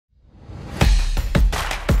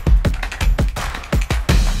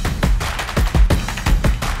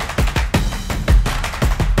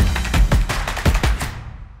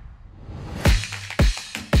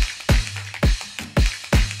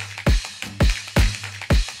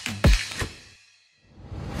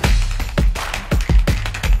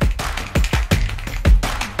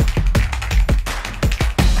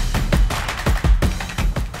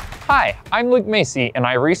Hi, I'm Luke Macy, and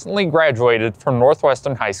I recently graduated from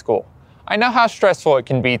Northwestern High School. I know how stressful it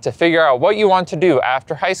can be to figure out what you want to do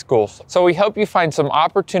after high school, so we hope you find some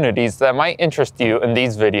opportunities that might interest you in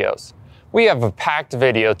these videos. We have a packed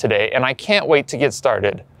video today, and I can't wait to get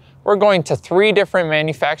started. We're going to 3 different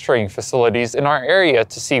manufacturing facilities in our area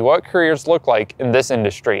to see what careers look like in this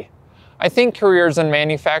industry. I think careers in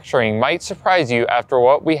manufacturing might surprise you after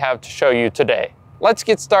what we have to show you today. Let's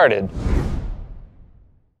get started.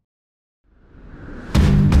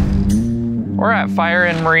 We're at Fire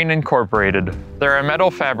and Marine Incorporated. They're a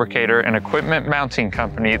metal fabricator and equipment mounting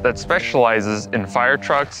company that specializes in fire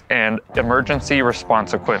trucks and emergency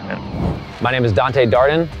response equipment. My name is Dante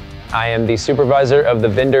Darden. I am the supervisor of the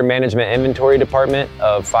Vendor Management Inventory Department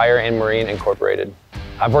of Fire and Marine Incorporated.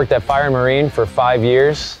 I've worked at Fire and Marine for 5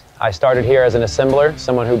 years. I started here as an assembler,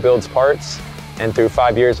 someone who builds parts, and through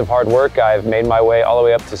 5 years of hard work, I've made my way all the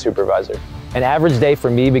way up to supervisor. An average day for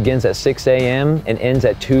me begins at 6 a.m. and ends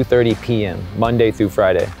at 2:30 p.m., Monday through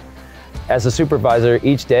Friday. As a supervisor,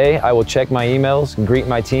 each day I will check my emails, greet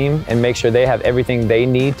my team, and make sure they have everything they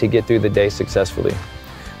need to get through the day successfully.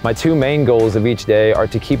 My 2 main goals of each day are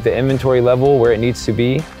to keep the inventory level where it needs to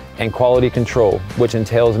be and quality control, which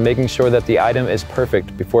entails making sure that the item is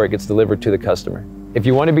perfect before it gets delivered to the customer. If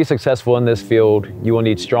you want to be successful in this field, you will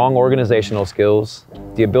need strong organizational skills,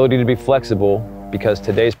 the ability to be flexible, because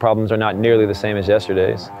today's problems are not nearly the same as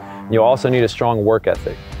yesterday's. You'll also need a strong work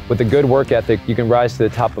ethic. With a good work ethic, you can rise to the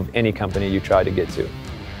top of any company you try to get to.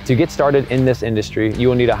 To get started in this industry, you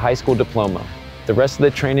will need a high school diploma. The rest of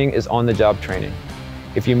the training is on-the-job training.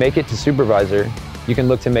 If you make it to supervisor, you can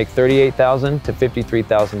look to make $38,000 to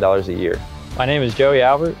 $53,000 a year. My name is Joey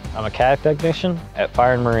Albert. I'm a CAD technician at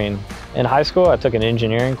Fire and Marine. In high school, I took an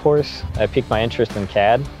engineering course that piqued my interest in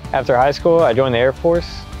CAD. After high school, I joined the Air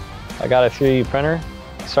Force. I got a 3D printer,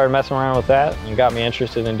 started messing around with that, and got me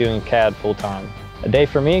interested in doing CAD full-time. A day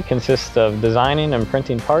for me consists of designing and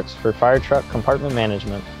printing parts for fire truck compartment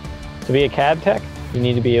management. To be a CAD tech, you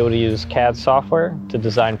need to be able to use CAD software to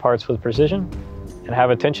design parts with precision and have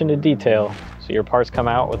attention to detail so your parts come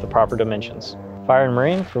out with the proper dimensions. Fire and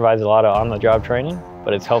Marine provides a lot of on-the-job training,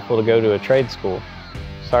 but it's helpful to go to a trade school.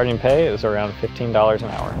 Starting pay is around $15 an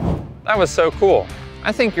hour. That was so cool.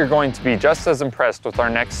 I think you're going to be just as impressed with our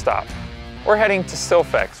next stop. We're heading to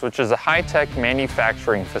Silfex, which is a high-tech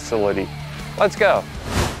manufacturing facility. Let's go.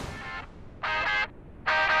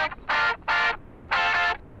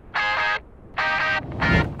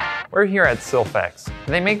 We're here at Silfex.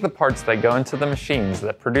 They make the parts that go into the machines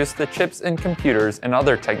that produce the chips in computers and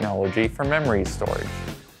other technology for memory storage.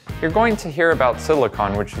 You're going to hear about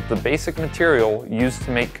silicon, which is the basic material used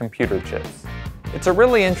to make computer chips. It's a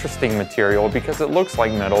really interesting material because it looks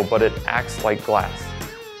like metal, but it acts like glass.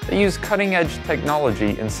 They use cutting-edge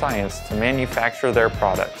technology and science to manufacture their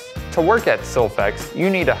products. To work at Silfex, you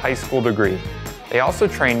need a high school degree. They also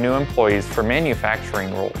train new employees for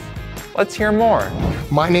manufacturing roles. Let's hear more.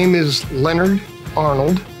 My name is Leonard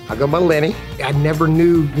Arnold. I go by Lenny. I never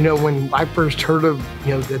knew, when I first heard of,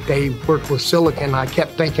 that they worked with silicon, I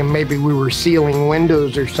kept thinking maybe we were sealing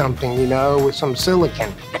windows or something, with some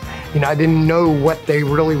silicon. I didn't know what they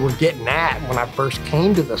really were getting at when I first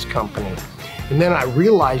came to this company. And then I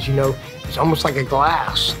realized, it's almost like a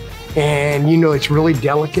glass. And, it's really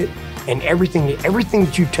delicate. And everything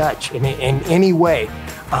that you touch in any way,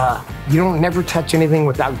 you don't never touch anything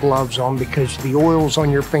without gloves on because the oils on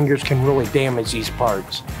your fingers can really damage these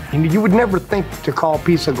parts. You would never think to call a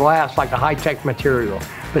piece of glass like a high-tech material,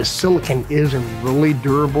 but silicon is a really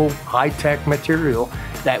durable, high-tech material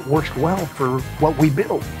that works well for what we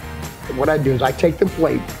build. What I do is I take the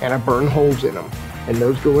plate and I burn holes in them, and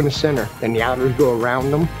those go in the center, and the outers go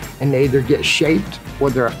around them, and they either get shaped or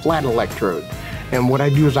they're a flat electrode. And what I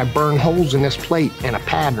do is I burn holes in this plate in a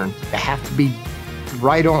pattern that have to be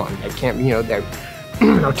right on. They can't,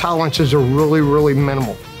 our tolerances are really, really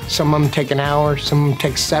minimal. Some of them take an hour, some of them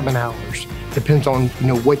take 7 hours. Depends on,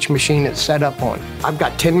 which machine it's set up on. I've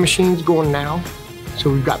got 10 machines going now. So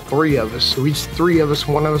we've got 3 of us. So each 3 of us,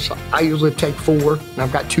 one of us, I usually take 4, and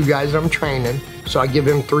I've got 2 guys that I'm training. So I give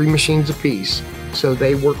them 3 machines apiece. So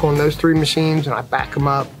they work on those 3 machines, and I back them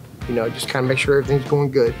up, just kind of make sure everything's going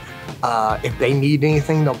good. If they need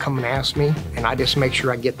anything, they'll come and ask me, and I just make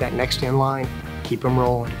sure I get that next in line, keep them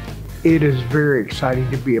rolling. It is very exciting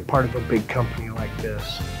to be a part of a big company like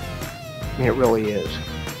this. It really is.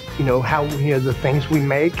 How, the things we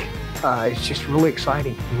make, it's just really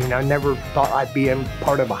exciting. I never thought I'd be in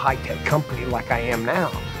part of a high-tech company like I am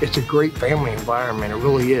now. It's a great family environment, it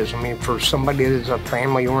really is. For somebody that is a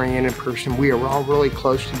family-oriented person, we are all really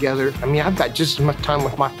close together. I've got just as much time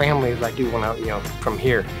with my family as I do when from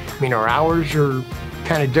here. Our hours are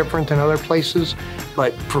kind of different than other places,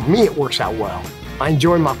 but for me, it works out well. I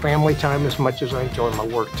enjoy my family time as much as I enjoy my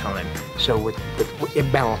work time, so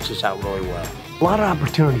it balances out really well. A lot of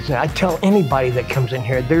opportunities, and I tell anybody that comes in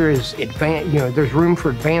here, there's room for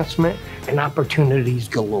advancement and opportunities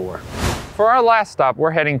galore. For our last stop,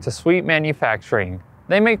 we're heading to Sweet Manufacturing.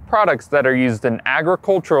 They make products that are used in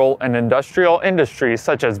agricultural and industrial industries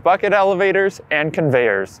such as bucket elevators and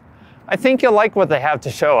conveyors. I think you'll like what they have to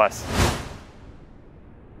show us.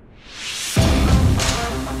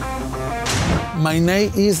 My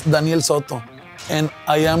name is Daniel Soto, and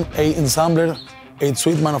I am an ensembler at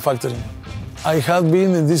Sweet Manufacturing. I have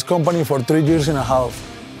been in this company for 3 years and a half.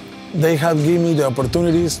 They have given me the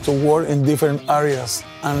opportunities to work in different areas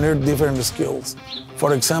and learn different skills.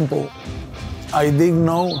 For example, I didn't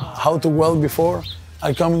know how to weld before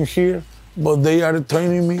I come in here, but they are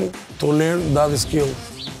training me to learn that skill.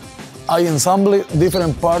 I assemble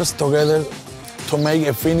different parts together to make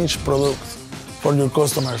a finished product for your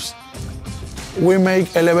customers. We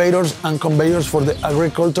make elevators and conveyors for the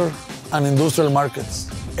agriculture and industrial markets.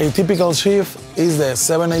 A typical shift is the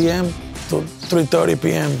 7 a.m. to 3:30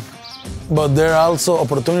 p.m., but there are also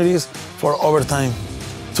opportunities for overtime.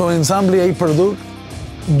 To assemble a product,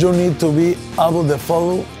 you need to be able to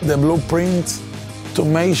follow the blueprints to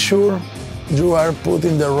make sure you are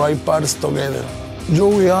putting the right parts together. You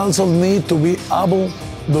will also need to be able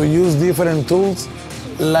to use different tools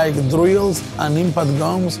like drills and impact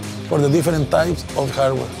guns for the different types of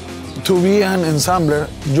hardware. To be an ensembler,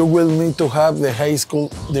 you will need to have the high school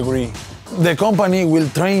degree. The company will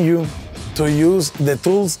train you to use the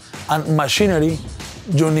tools and machinery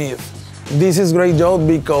you need. This is a great job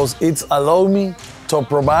because it's allowed me to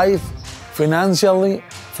provide financially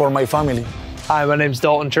for my family. Hi, my name is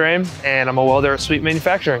Dalton Tram, and I'm a welder at Sweet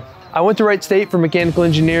Manufacturing. I went to Wright State for mechanical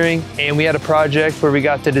engineering, and we had a project where we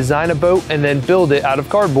got to design a boat and then build it out of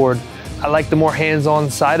cardboard. I like the more hands-on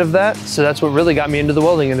side of that, so that's what really got me into the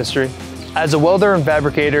welding industry. As a welder and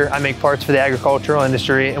fabricator, I make parts for the agricultural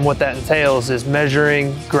industry, and what that entails is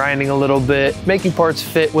measuring, grinding a little bit, making parts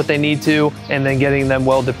fit what they need to, and then getting them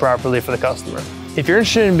welded properly for the customer. If you're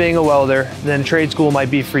interested in being a welder, then trade school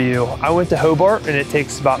might be for you. I went to Hobart, and it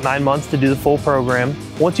takes about 9 months to do the full program.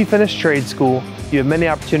 Once you finish trade school, you have many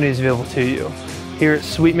opportunities available to you. Here at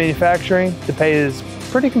Sweet Manufacturing, the pay is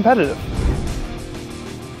pretty competitive.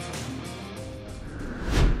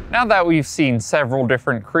 Now that we've seen several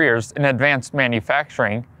different careers in advanced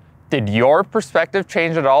manufacturing, did your perspective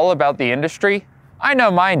change at all about the industry? I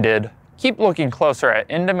know mine did. Keep looking closer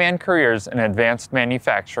at in-demand careers in advanced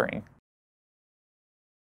manufacturing.